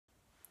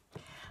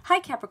Hi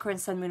Capricorn,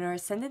 Sun, Moon, or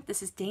Ascendant,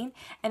 this is Dane,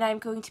 and I'm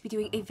going to be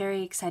doing a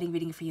very exciting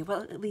reading for you.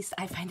 Well, at least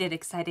I find it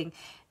exciting.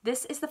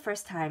 This is the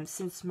first time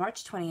since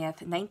March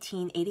 20th,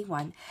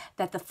 1981,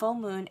 that the full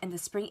moon and the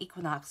spring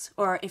equinox,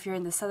 or if you're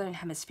in the southern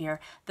hemisphere,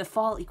 the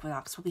fall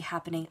equinox will be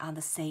happening on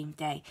the same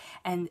day.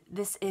 And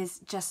this is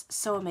just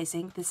so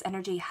amazing. This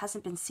energy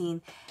hasn't been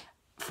seen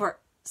for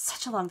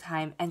such a long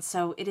time, and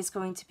so it is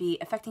going to be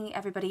affecting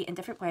everybody in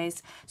different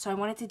ways. So I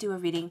wanted to do a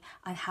reading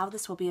on how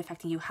this will be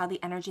affecting you, how the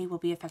energy will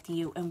be affecting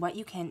you, and what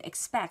you can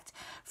expect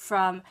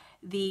from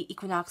the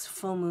equinox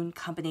full moon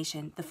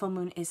combination. The full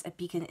moon is a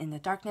beacon in the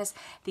darkness.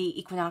 The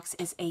equinox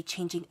is a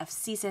changing of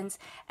seasons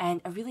and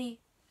a really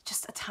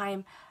just a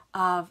time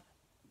of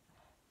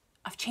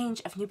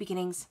change, of new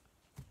beginnings.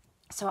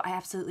 So I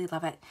absolutely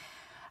love it.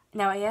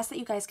 Now, I ask that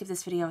you guys give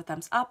this video a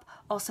thumbs up.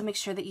 Also, make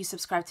sure that you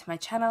subscribe to my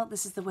channel.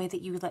 This is the way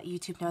that you let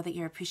YouTube know that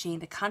you're appreciating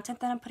the content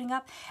that I'm putting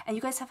up. And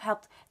you guys have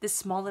helped this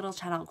small little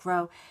channel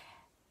grow.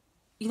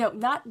 You know,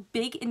 not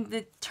big in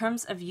the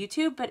terms of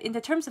YouTube, but in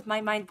the terms of my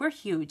mind, we're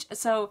huge.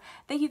 So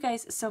thank you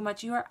guys so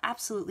much. You are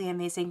absolutely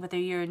amazing, whether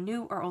you're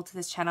new or old to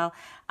this channel.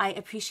 I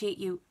appreciate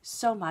you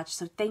so much.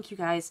 So thank you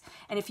guys.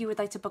 And if you would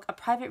like to book a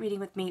private reading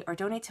with me or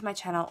donate to my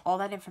channel, all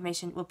that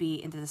information will be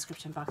in the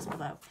description box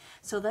below.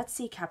 So let's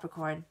see,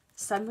 Capricorn,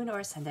 Sun, Moon, or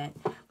Ascendant,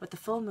 what the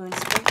full moon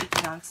spring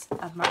equinox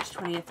of March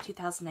 20th,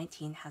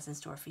 2019 has in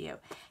store for you.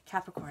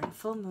 Capricorn,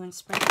 full moon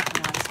spring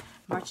equinox,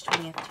 March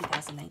 20th,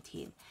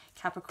 2019.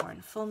 Capricorn,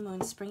 full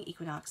moon spring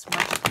equinox,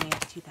 March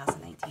 20th,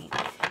 2019.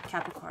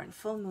 Capricorn,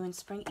 full moon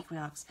spring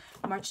equinox,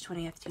 March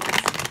 20th,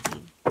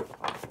 2019.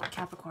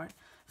 Capricorn,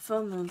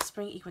 full moon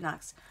spring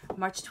equinox,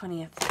 March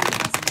 20th,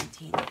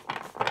 2019.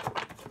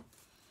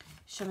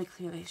 Show me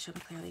clearly, show me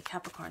clearly.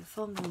 Capricorn,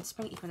 full moon,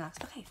 spring equinox.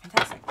 Okay,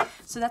 fantastic.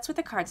 So that's what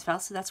the cards fell.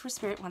 So that's where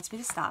Spirit wants me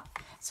to stop.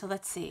 So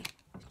let's see.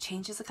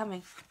 Changes are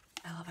coming.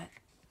 I love it.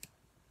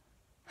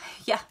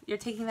 Yeah, you're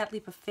taking that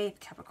leap of faith,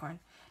 Capricorn.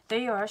 There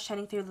you are,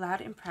 shining through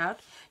loud and proud.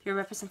 You're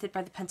represented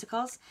by the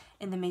Pentacles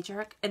in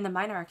the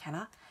minor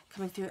arcana,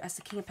 coming through as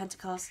the King of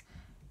Pentacles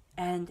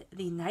and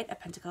the Knight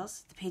of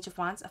Pentacles, the Page of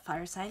Wands, a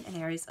fire sign, an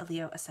Aries, a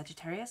Leo, a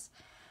Sagittarius.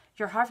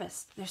 Your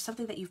harvest. There's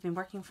something that you've been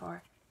working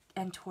for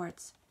and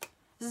towards.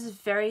 This is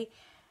very,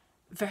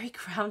 very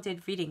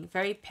grounded reading,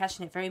 very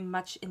passionate, very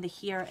much in the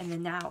here and the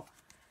now,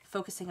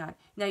 focusing on.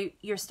 Now,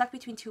 you're stuck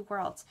between two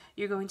worlds.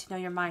 You're going to know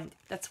your mind.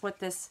 That's what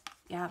this,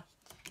 yeah,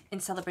 in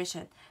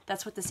celebration,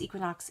 that's what this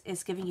equinox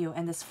is giving you,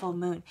 and this full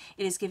moon.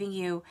 It is giving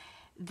you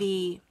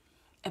the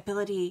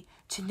ability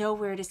to know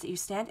where it is that you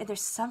stand, and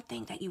there's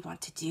something that you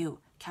want to do,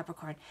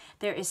 Capricorn.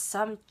 There is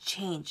some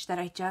change that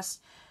I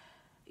just,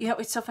 you know,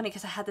 it's so funny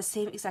because I had the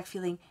same exact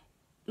feeling,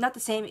 not the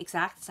same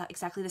exact, it's not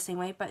exactly the same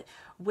way, but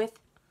with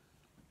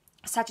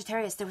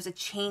Sagittarius, there was a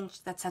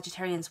change that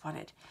Sagittarians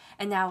wanted.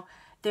 And now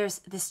there's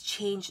this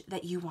change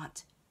that you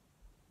want,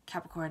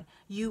 Capricorn.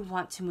 You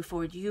want to move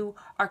forward. You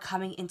are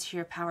coming into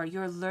your power.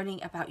 You're learning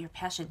about your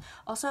passion.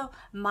 Also,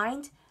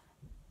 mind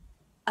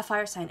a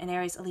fire sign, an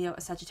Aries, a Leo,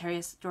 a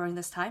Sagittarius during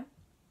this time.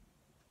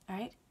 All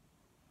right?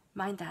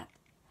 Mind that.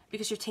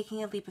 Because you're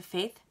taking a leap of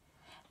faith.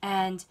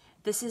 And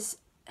this is...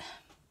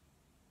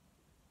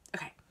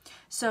 Okay.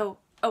 So,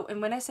 oh,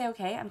 and when I say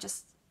okay, I'm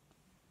just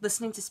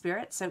listening to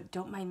Spirit, so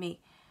don't mind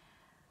me.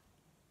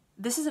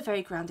 This is a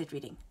very grounded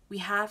reading. We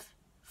have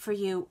for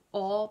you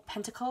all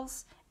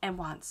Pentacles and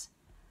Wands.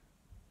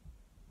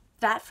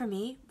 That for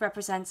me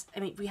represents, I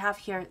mean, we have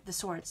here the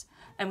swords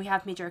and we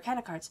have major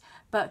arcana cards,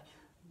 but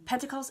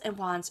Pentacles and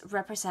Wands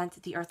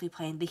represent the earthly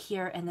plane, the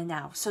here and the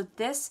now. So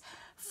this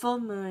full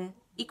moon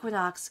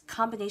equinox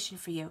combination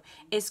for you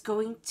is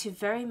going to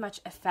very much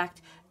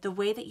affect the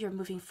way that you're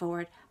moving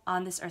forward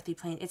on this earthly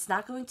plane. It's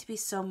not going to be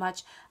so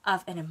much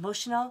of an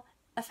emotional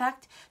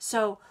effect.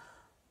 So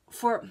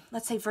for,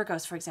 let's say,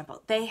 Virgos, for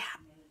example, they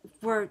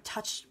were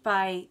touched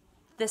by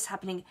this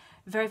happening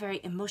very,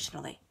 very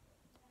emotionally.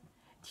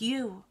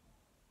 You,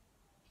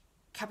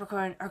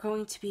 Capricorn, are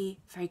going to be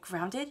very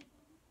grounded.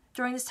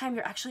 During this time,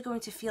 you're actually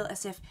going to feel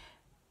as if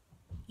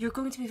you're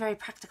going to be very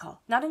practical.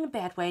 Not in a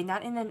bad way,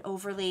 not in an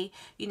overly,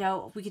 you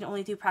know, we can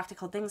only do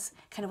practical things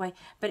kind of way,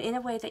 but in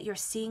a way that you're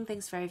seeing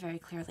things very, very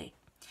clearly.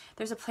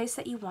 There's a place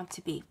that you want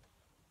to be.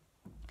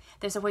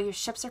 There's a way your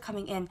ships are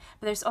coming in,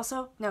 but there's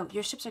also, no,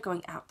 your ships are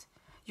going out.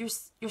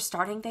 You're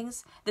starting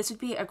things. This would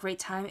be a great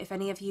time if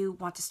any of you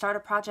want to start a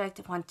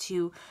project, want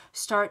to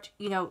start,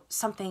 you know,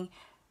 something,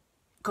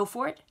 go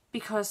for it,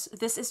 because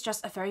this is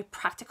just a very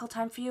practical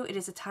time for you. It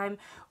is a time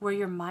where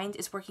your mind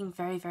is working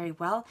very, very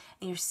well,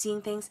 and you're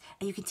seeing things,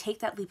 and you can take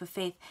that leap of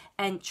faith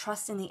and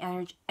trust in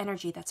the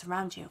energy that's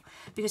around you,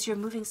 because you're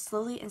moving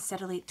slowly and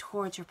steadily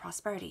towards your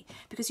prosperity,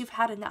 because you've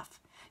had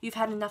enough. You've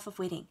had enough of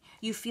waiting.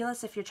 You feel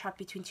as if you're trapped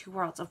between two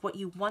worlds of what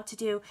you want to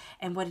do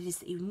and what it is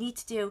that you need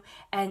to do.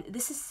 And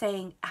this is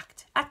saying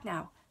act. Act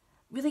now.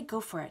 Really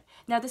go for it.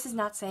 Now, this is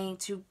not saying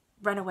to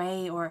run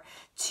away or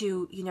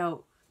to, you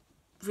know,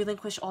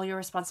 relinquish all your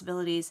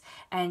responsibilities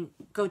and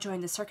go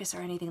join the circus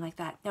or anything like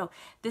that. No,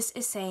 this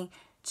is saying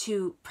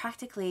to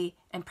practically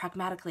and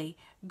pragmatically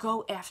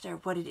go after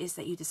what it is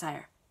that you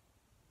desire.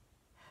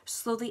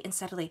 Slowly and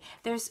steadily.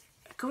 There's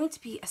going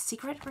to be a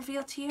secret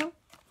revealed to you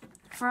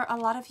for a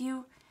lot of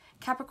you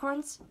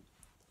Capricorns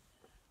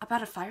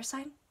about a fire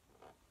sign,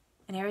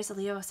 an Aries, a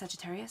Leo, a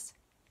Sagittarius.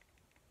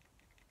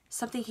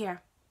 Something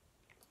here,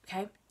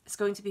 okay, is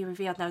going to be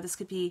revealed. Now, this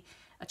could be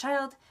a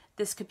child.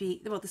 This could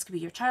be, well, this could be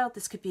your child.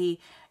 This could be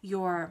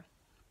your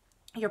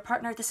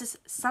partner. This is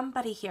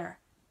somebody here.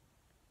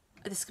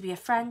 This could be a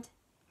friend.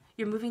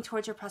 You're moving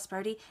towards your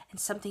prosperity and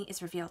something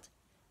is revealed.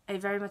 I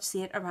very much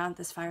see it around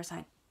this fire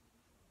sign.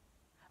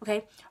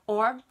 Okay,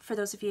 or for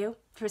those of you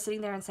who are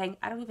sitting there and saying,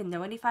 I don't even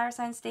know any fire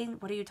signs, Dane,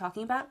 what are you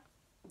talking about?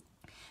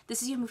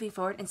 This is you moving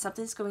forward and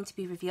something is going to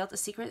be revealed. A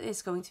secret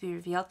is going to be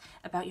revealed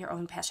about your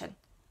own passion,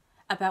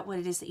 about what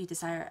it is that you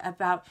desire,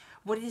 about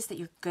what it is that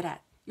you're good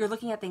at. You're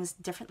looking at things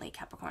differently,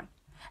 Capricorn.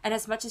 And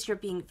as much as you're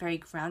being very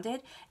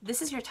grounded,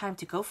 this is your time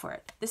to go for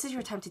it. This is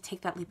your time to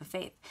take that leap of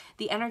faith.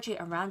 The energy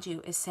around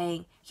you is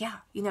saying, yeah,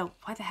 you know,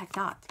 why the heck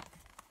not?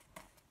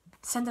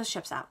 Send those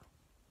ships out.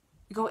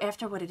 Go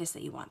after what it is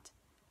that you want.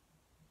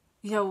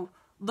 You know,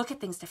 look at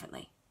things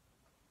differently.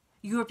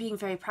 You are being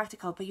very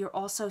practical, but you're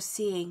also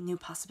seeing new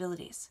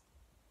possibilities.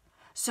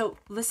 So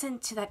listen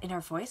to that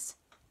inner voice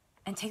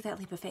and take that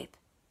leap of faith.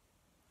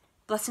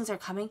 Blessings are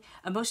coming.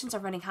 Emotions are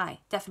running high,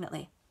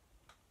 definitely.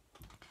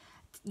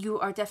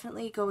 You are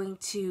definitely going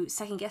to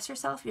second guess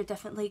yourself. You're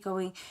definitely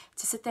going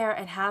to sit there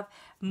and have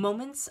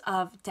moments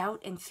of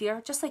doubt and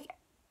fear, just like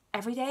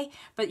every day,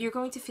 but you're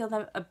going to feel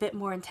them a bit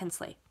more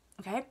intensely,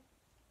 okay?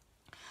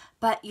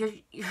 But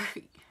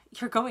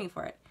you're going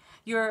for it.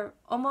 You're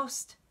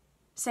almost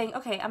saying,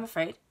 okay, I'm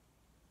afraid.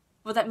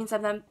 Well, that means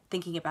I'm then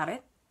thinking about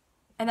it.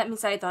 And that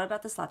means that I thought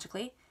about this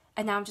logically.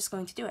 And now I'm just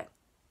going to do it.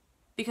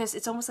 Because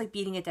it's almost like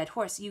beating a dead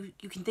horse. You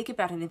can think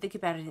about it and think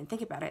about it and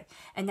think about it.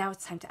 And now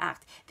it's time to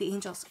act. The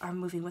angels are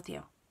moving with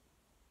you.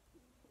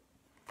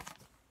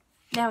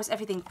 Now is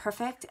everything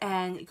perfect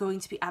and going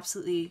to be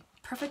absolutely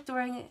perfect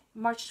during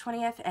March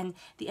 20th and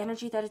the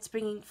energy that it's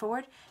bringing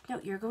forward? No,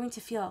 you're going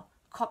to feel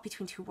caught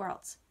between two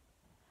worlds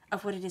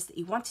of what it is that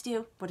you want to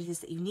do, what it is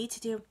that you need to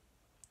do,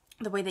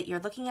 the way that you're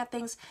looking at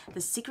things. The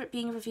secret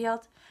being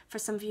revealed for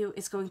some of you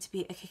is going to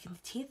be a kick in the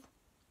teeth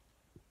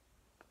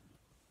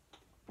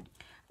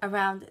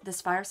around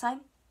this fire sign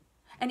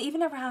and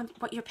even around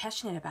what you're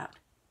passionate about.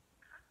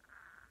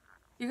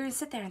 You're going to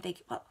sit there and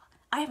think, well,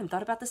 I haven't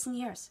thought about this in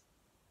years.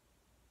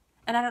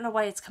 And I don't know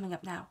why it's coming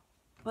up now.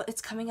 Well,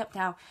 it's coming up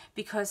now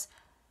because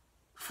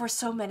for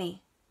so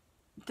many,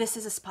 this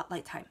is a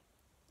spotlight time.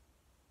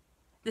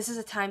 This is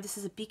a time, this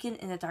is a beacon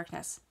in the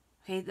darkness.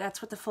 Okay,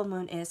 that's what the full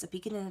moon is, a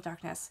beacon in the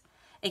darkness,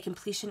 a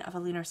completion of a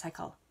lunar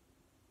cycle.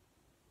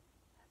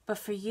 But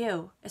for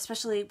you,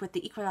 especially with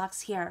the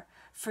equinox here,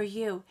 for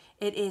you,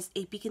 it is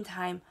a beacon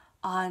time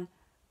on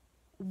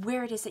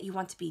where it is that you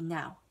want to be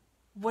now,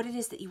 what it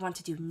is that you want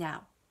to do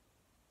now.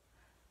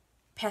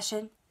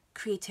 Passion,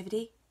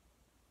 creativity,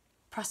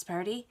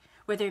 prosperity,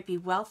 whether it be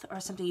wealth or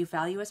something you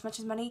value as much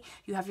as money,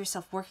 you have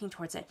yourself working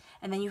towards it,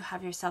 and then you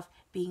have yourself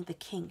being the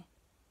king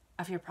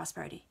of your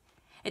prosperity.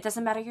 It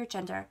doesn't matter your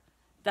gender.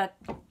 That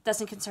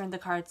doesn't concern the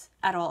cards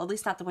at all, at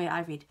least not the way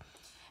I read.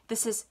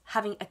 This is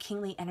having a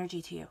kingly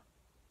energy to you.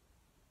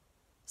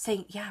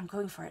 Saying, yeah, I'm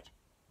going for it.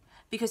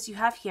 Because you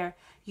have here,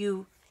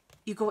 you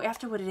go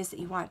after what it is that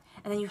you want.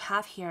 And then you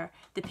have here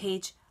the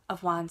Page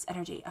of Wands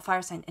energy, a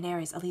fire sign, an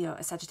Aries, a Leo,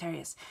 a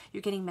Sagittarius.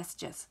 You're getting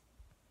messages.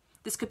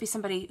 This could be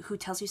somebody who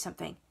tells you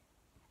something,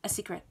 a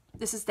secret.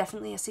 This is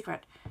definitely a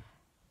secret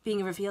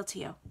being revealed to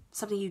you.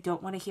 Something you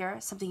don't want to hear,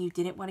 something you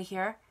didn't want to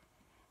hear.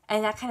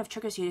 And that kind of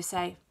triggers you to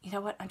say, you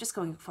know what, I'm just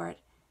going for it.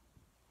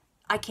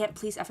 I can't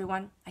please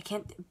everyone. I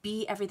can't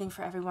be everything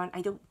for everyone.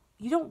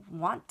 You don't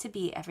want to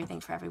be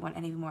everything for everyone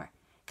anymore,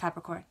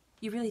 Capricorn.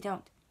 You really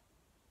don't.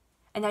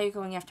 And now you're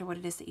going after what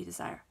it is that you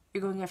desire.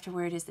 You're going after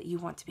where it is that you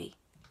want to be.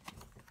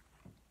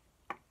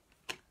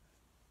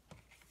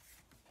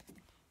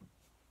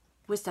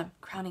 Wisdom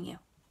crowning you.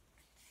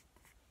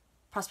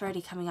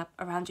 Prosperity coming up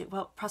around you.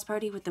 Well,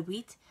 prosperity with the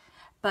wheat.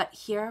 But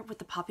here with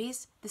the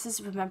poppies, this is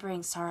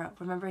remembering sorrow,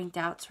 remembering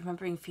doubts,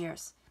 remembering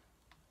fears.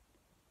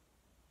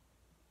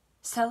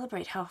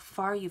 Celebrate how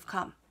far you've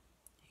come.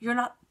 You're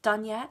not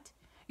done yet.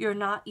 You're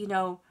not,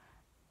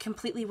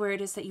 completely where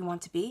it is that you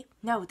want to be.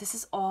 No, this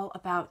is all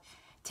about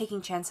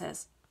taking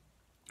chances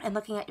and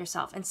looking at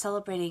yourself and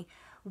celebrating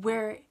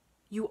where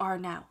you are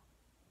now.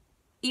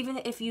 Even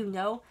if you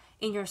know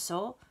in your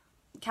soul,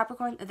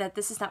 Capricorn, that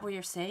this is not where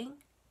you're staying,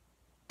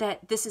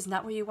 that this is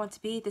not where you want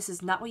to be, this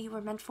is not what you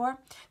were meant for,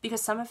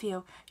 because some of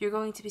you, you're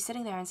going to be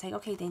sitting there and saying,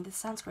 okay, Dane, this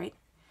sounds great.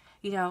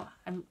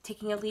 I'm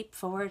taking a leap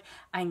forward.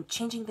 I'm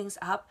changing things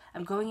up.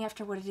 I'm going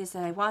after what it is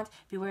that I want.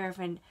 Beware of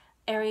an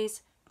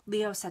Aries,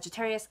 Leo,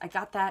 Sagittarius. I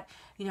got that.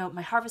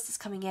 My harvest is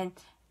coming in.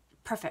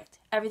 Perfect.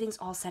 Everything's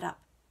all set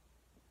up.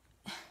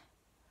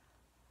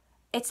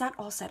 It's not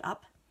all set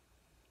up.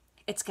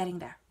 It's getting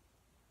there.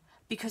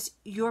 Because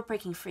you're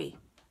breaking free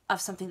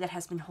of something that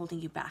has been holding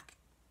you back.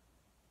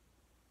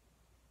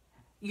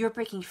 You're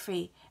breaking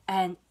free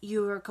and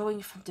you are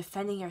going from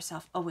defending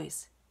yourself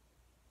always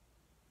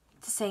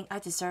to saying, I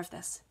deserve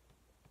this.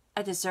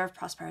 I deserve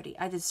prosperity.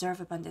 I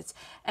deserve abundance.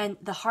 And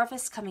the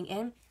harvest coming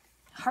in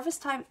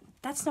Harvest time,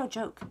 that's no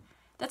joke.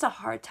 That's a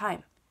hard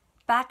time.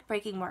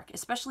 Back-breaking work,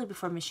 especially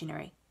before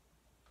machinery.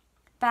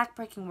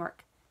 Back-breaking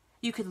work.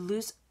 You could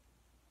lose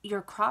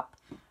your crop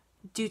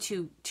due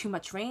to too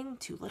much rain,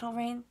 too little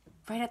rain,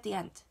 right at the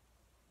end.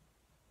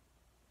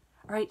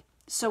 All right,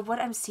 so what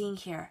I'm seeing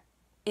here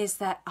is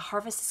that a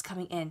harvest is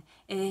coming in.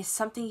 It is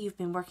something you've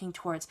been working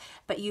towards,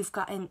 but you've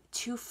gotten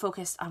too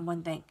focused on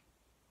one thing.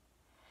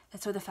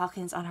 That's why the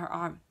falcon is on her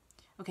arm.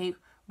 Okay,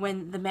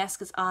 when the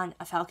mask is on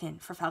a falcon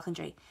for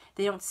falconry,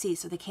 they don't see,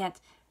 so they can't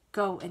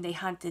go and they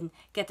hunt and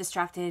get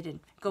distracted and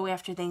go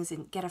after things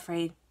and get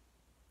afraid.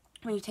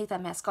 When you take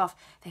that mask off,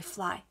 they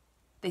fly,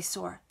 they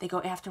soar, they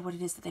go after what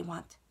it is that they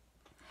want.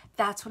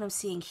 That's what I'm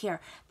seeing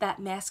here. That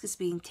mask is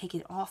being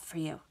taken off for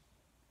you,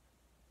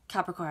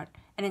 Capricorn.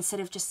 And instead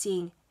of just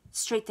seeing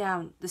straight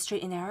down the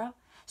straight and narrow,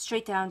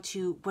 straight down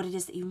to what it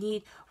is that you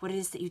need, what it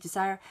is that you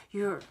desire,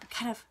 you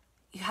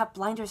have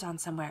blinders on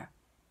somewhere.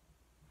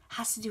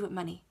 Has to do with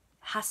money.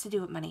 Has to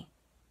do with money.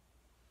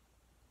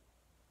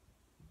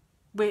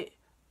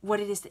 What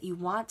it is that you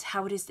want,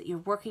 how it is that you're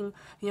working,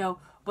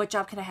 what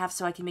job can I have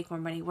so I can make more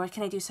money? What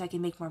can I do so I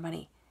can make more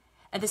money?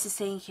 And this is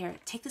saying here,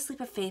 take this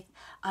leap of faith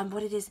on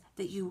what it is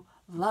that you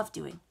love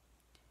doing.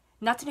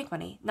 Not to make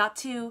money, not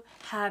to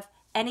have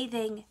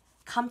anything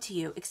come to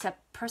you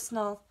except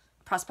personal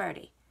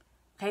prosperity,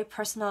 okay?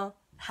 Personal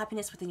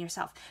happiness within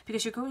yourself.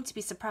 Because you're going to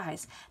be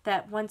surprised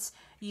that once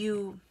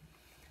you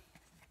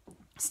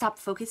stop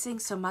focusing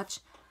so much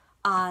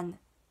on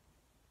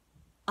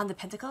the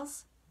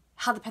pentacles,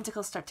 how the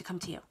pentacles start to come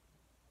to you,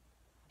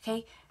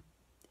 okay?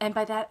 And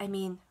by that, I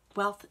mean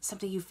wealth,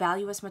 something you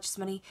value as much as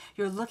money.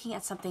 You're looking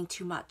at something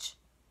too much.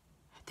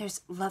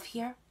 There's love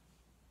here.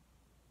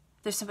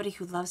 There's somebody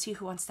who loves you,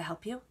 who wants to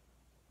help you,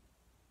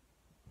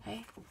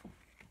 okay?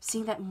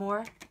 Seeing that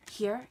more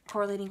here,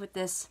 correlating with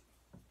this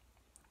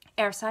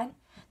air sign,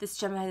 this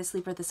Gemini, this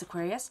Libra, this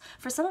Aquarius.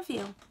 For some of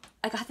you,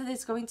 I got that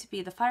it's going to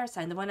be the fire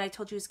sign, the one I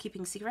told you is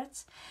keeping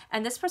secrets.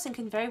 And this person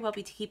can very well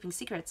be keeping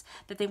secrets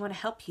that they want to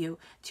help you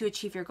to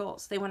achieve your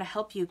goals. They want to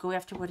help you go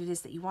after what it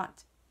is that you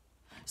want.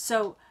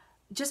 So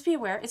just be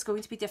aware, it's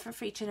going to be different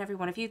for each and every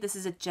one of you. This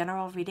is a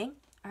general reading,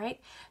 all right?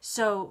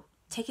 So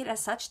take it as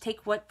such.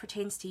 Take what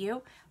pertains to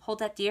you. Hold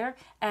that dear.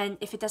 And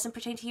if it doesn't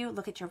pertain to you,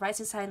 look at your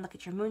rising sign, look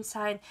at your moon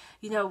sign,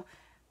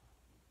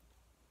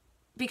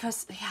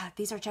 because, yeah,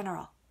 these are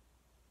general.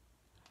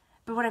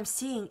 But what I'm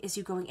seeing is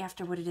you going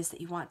after what it is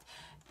that you want.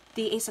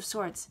 The Ace of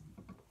Swords.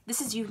 This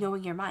is you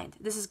knowing your mind.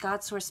 This is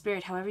God's source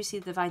spirit, however you see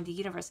the divine, the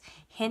universe,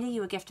 handing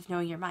you a gift of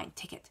knowing your mind.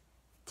 Take it.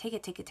 Take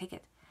it, take it, take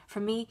it.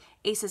 For me,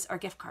 aces are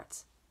gift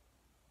cards.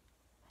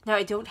 Now,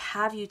 I don't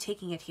have you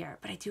taking it here,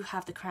 but I do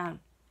have the crown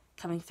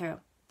coming through.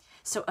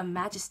 So a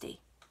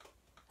majesty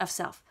of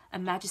self, a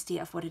majesty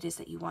of what it is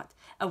that you want,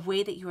 a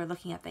way that you are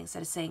looking at things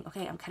that is saying,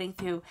 okay, I'm cutting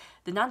through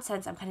the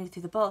nonsense, I'm cutting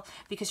through the bull,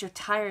 because you're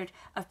tired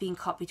of being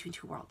caught between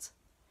two worlds.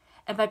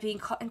 And by being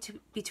caught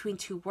between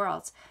two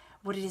worlds,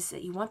 what it is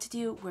that you want to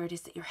do, where it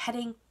is that you're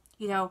heading,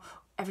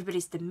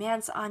 everybody's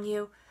demands on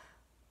you,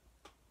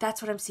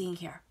 that's what I'm seeing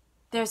here.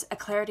 There's a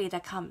clarity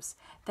that comes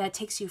that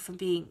takes you from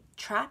being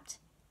trapped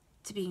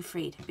to being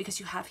freed, because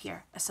you have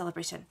here a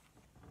celebration.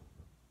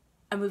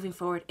 I'm moving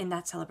forward in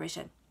that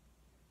celebration.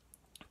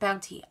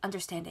 Bounty,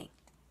 understanding,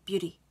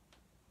 beauty.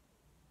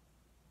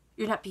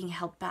 You're not being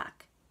held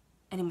back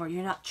anymore.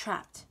 You're not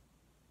trapped.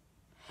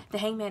 The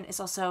Hangman is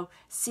also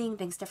seeing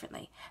things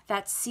differently.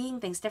 That seeing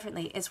things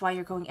differently is why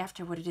you're going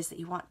after what it is that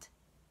you want.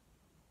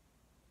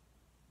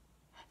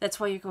 That's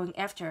why you're going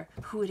after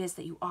who it is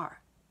that you are.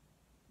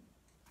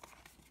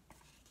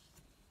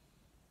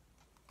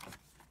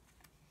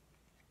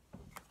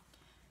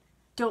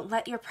 Don't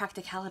let your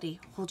practicality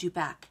hold you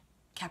back,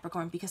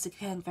 Capricorn, because it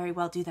can very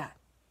well do that.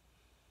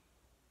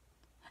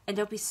 And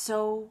don't be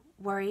so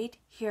worried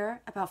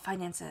here about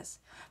finances,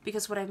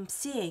 because what I'm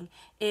seeing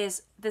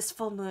is this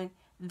full moon,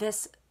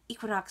 this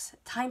equinox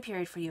time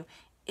period for you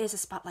is a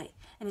spotlight.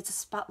 And it's a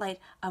spotlight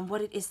on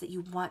what it is that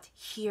you want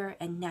here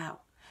and now.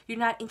 You're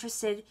not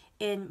interested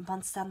in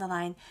months down the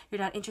line.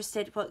 You're not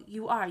interested, well,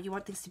 you are. You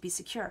want things to be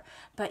secure,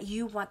 but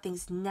you want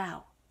things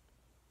now.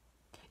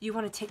 You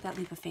want to take that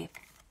leap of faith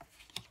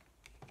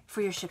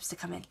for your ships to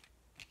come in.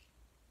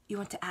 You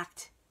want to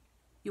act.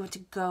 You want to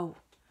go.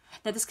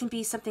 Now, this can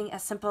be something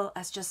as simple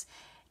as just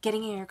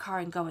getting in your car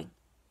and going.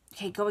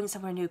 Okay, going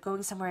somewhere new,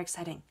 going somewhere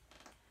exciting.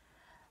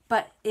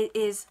 But it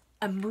is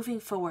a moving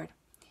forward.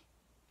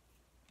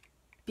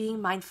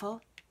 Being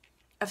mindful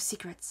of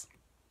secrets.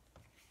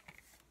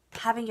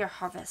 Having your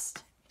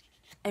harvest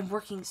and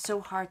working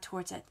so hard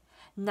towards it.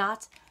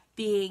 Not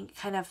being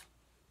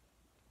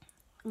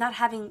not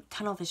having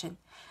tunnel vision.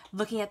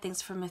 Looking at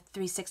things from a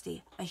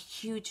 360. A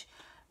huge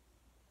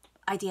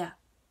idea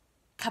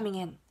coming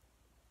in.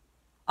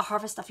 A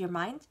harvest of your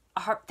mind.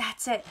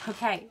 That's it.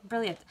 Okay,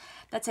 brilliant.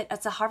 That's it.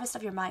 It's a harvest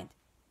of your mind.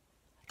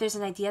 There's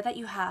an idea that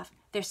you have.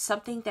 There's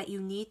something that you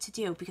need to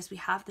do, because we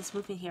have this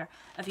movement here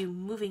of you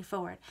moving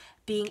forward,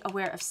 being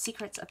aware of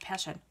secrets of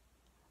passion.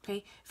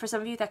 Okay, for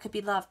some of you that could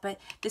be love, but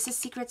this is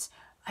secrets.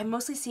 I'm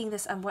mostly seeing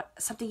this on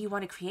something you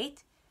want to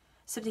create,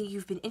 something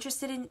you've been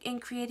interested in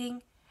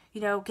creating.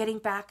 you know, getting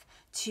back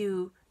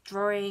to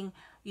drawing,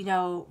 you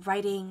know,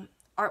 writing,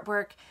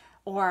 artwork,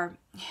 or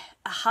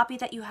a hobby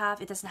that you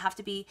have. It doesn't have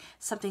to be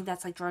something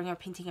that's like drawing or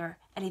painting or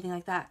anything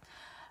like that.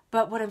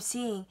 But what I'm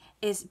seeing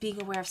is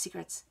being aware of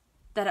secrets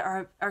that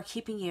are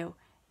keeping you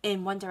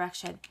in one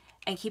direction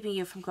and keeping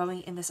you from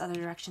going in this other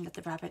direction that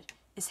the rabbit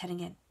is heading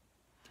in.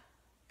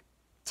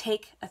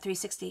 Take a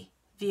 360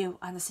 view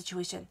on the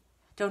situation.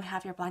 Don't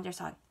have your blinders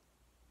on.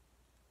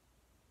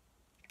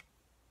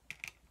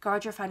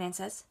 Guard your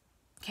finances,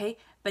 okay?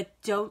 But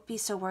don't be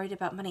so worried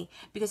about money,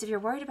 because if you're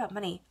worried about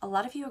money, a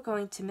lot of you are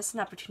going to miss an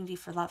opportunity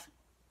for love.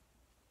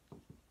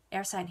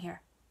 Air sign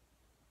here,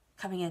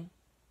 coming in.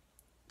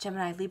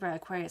 Gemini, Libra,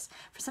 Aquarius.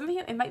 For some of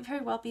you, it might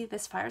very well be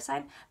this fire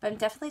sign, but I'm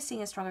definitely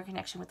seeing a stronger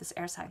connection with this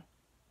air sign.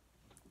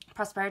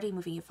 Prosperity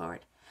moving you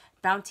forward.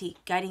 Bounty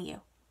guiding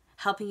you,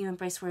 helping you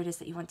embrace where it is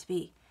that you want to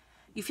be.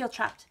 You feel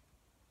trapped.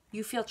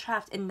 You feel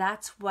trapped, and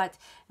that's what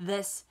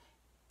this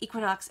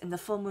equinox and the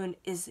full moon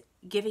is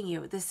giving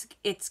you.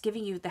 It's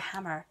giving you the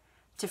hammer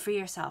to free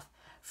yourself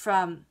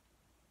from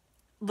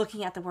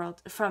looking at the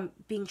world, from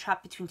being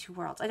trapped between two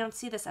worlds. I don't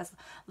see this as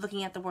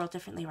looking at the world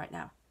differently right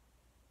now,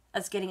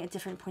 as getting a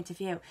different point of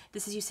view.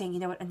 This is you saying, you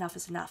know what, enough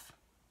is enough.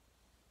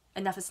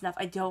 Enough is enough.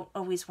 I don't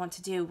always want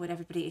to do what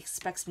everybody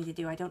expects me to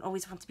do. I don't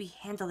always want to be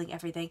handling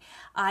everything.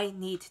 I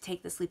need to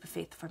take this leap of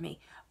faith for me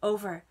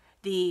over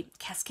the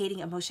cascading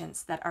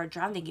emotions that are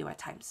drowning you at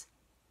times.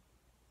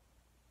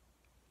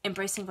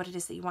 Embracing what it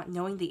is that you want,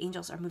 knowing the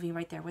angels are moving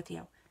right there with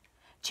you.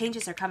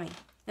 Changes are coming.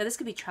 Now, this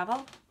could be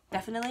travel,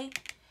 definitely,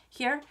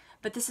 here,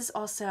 but this is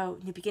also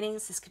new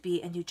beginnings. This could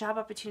be a new job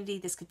opportunity.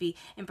 This could be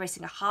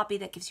embracing a hobby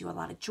that gives you a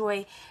lot of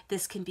joy.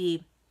 This can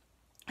be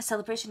a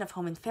celebration of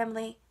home and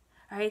family,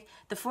 all right?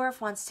 The Four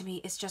of Wands to me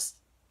is just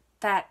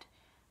that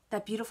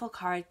beautiful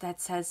card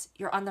that says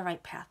you're on the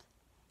right path.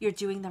 You're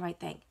doing the right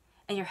thing,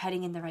 and you're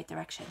heading in the right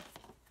direction.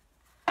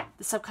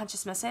 The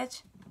subconscious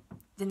message,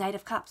 the Knight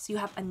of Cups. You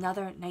have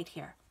another knight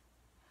here.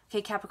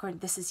 Okay, Capricorn,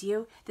 this is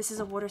you. This is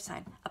a water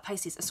sign, a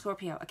Pisces, a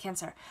Scorpio, a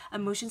Cancer.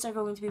 Emotions are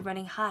going to be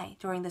running high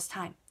during this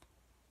time.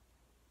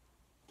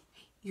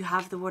 You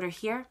have the water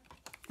here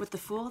with the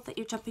Fool that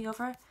you're jumping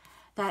over,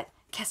 that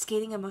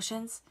cascading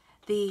emotions,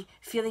 the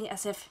feeling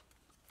as if,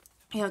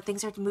 you know,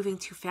 things are moving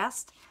too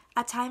fast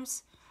at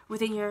times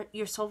within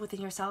your soul,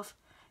 within yourself.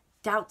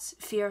 Doubts,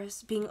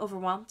 fears, being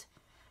overwhelmed.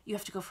 You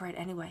have to go for it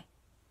anyway.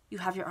 You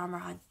have your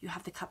armor on. You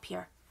have the cup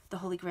here, the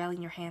Holy Grail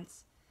in your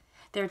hands.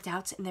 There are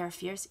doubts and there are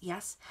fears,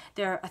 yes.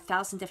 There are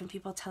 1,000 different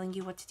people telling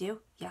you what to do,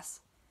 yes.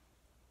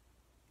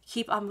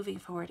 Keep on moving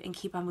forward and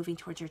keep on moving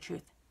towards your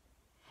truth.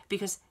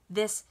 Because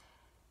this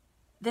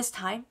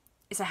time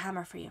is a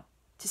hammer for you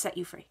to set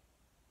you free.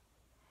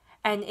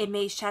 And it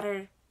may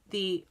shatter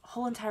the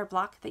whole entire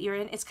block that you're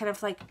in. It's kind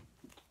of like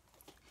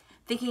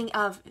thinking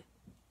of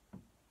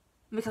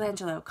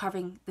Michelangelo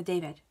carving the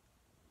David.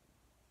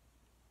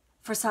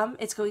 For some,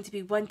 it's going to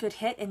be one good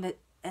hit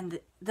and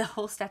the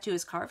whole statue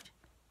is carved.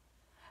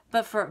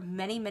 But for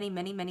many, many,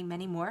 many, many,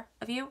 many more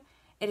of you,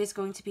 it is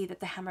going to be that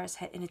the hammer is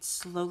hit and it's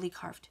slowly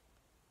carved.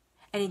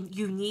 And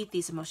you need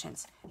these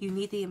emotions. You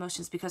need the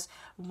emotions because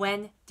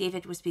when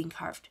David was being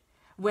carved,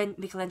 when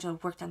Michelangelo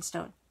worked on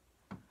stone,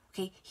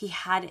 okay, he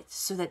had it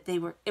so that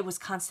it was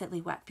constantly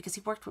wet because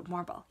he worked with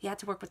marble. He had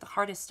to work with the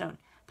hardest stone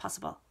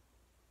possible.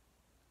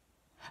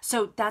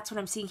 So that's what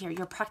I'm seeing here.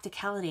 Your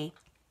practicality,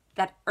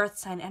 that earth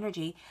sign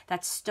energy,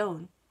 that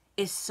stone,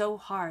 is so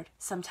hard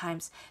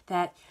sometimes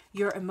that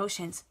your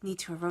emotions need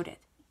to erode it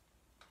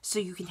so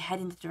you can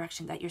head in the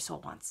direction that your soul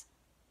wants,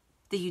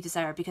 that you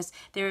desire. Because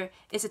there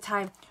is a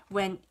time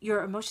when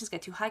your emotions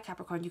get too high,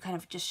 Capricorn, you kind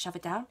of just shove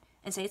it down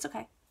and say, it's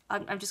okay.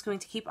 I'm just going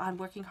to keep on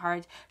working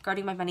hard,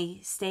 guarding my money,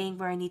 staying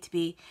where I need to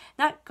be.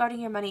 Not guarding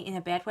your money in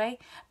a bad way,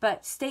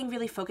 but staying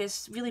really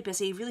focused, really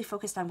busy, really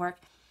focused on work.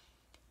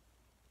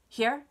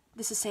 Here,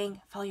 this is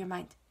saying, follow your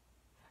mind.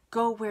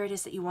 Go where it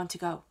is that you want to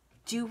go.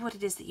 Do what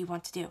it is that you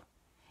want to do.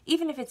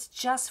 Even if it's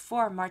just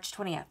for March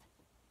 20th,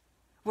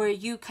 where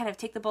you kind of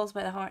take the bull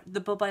by the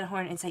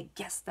horn and say,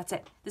 yes, that's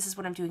it. This is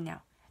what I'm doing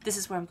now. This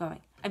is where I'm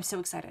going. I'm so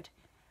excited.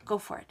 Go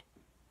for it.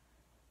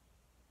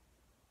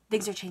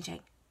 Things are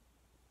changing.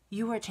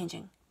 You are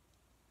changing.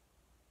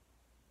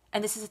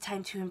 And this is a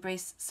time to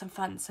embrace some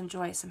fun, some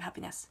joy, some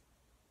happiness.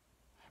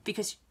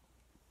 Because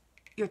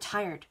you're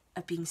tired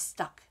of being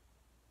stuck.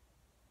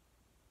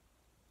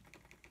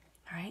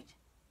 All right?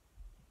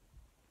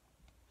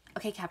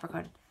 Okay,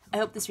 Capricorn. I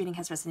hope this reading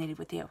has resonated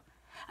with you.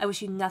 I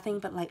wish you nothing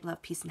but light,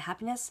 love, peace, and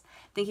happiness.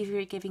 Thank you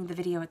for giving the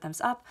video a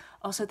thumbs up.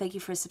 Also, thank you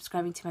for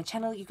subscribing to my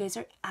channel. You guys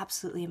are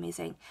absolutely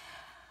amazing.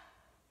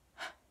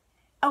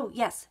 Oh,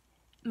 yes.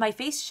 My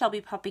face shall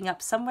be popping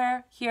up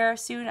somewhere here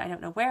soon. I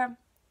don't know where.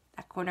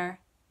 That corner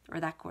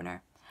or that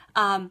corner.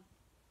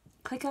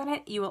 Click on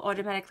it. You will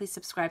automatically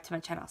subscribe to my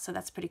channel. So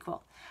that's pretty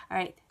cool. All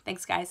right.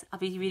 Thanks, guys. I'll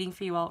be reading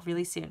for you all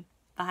really soon.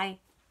 Bye.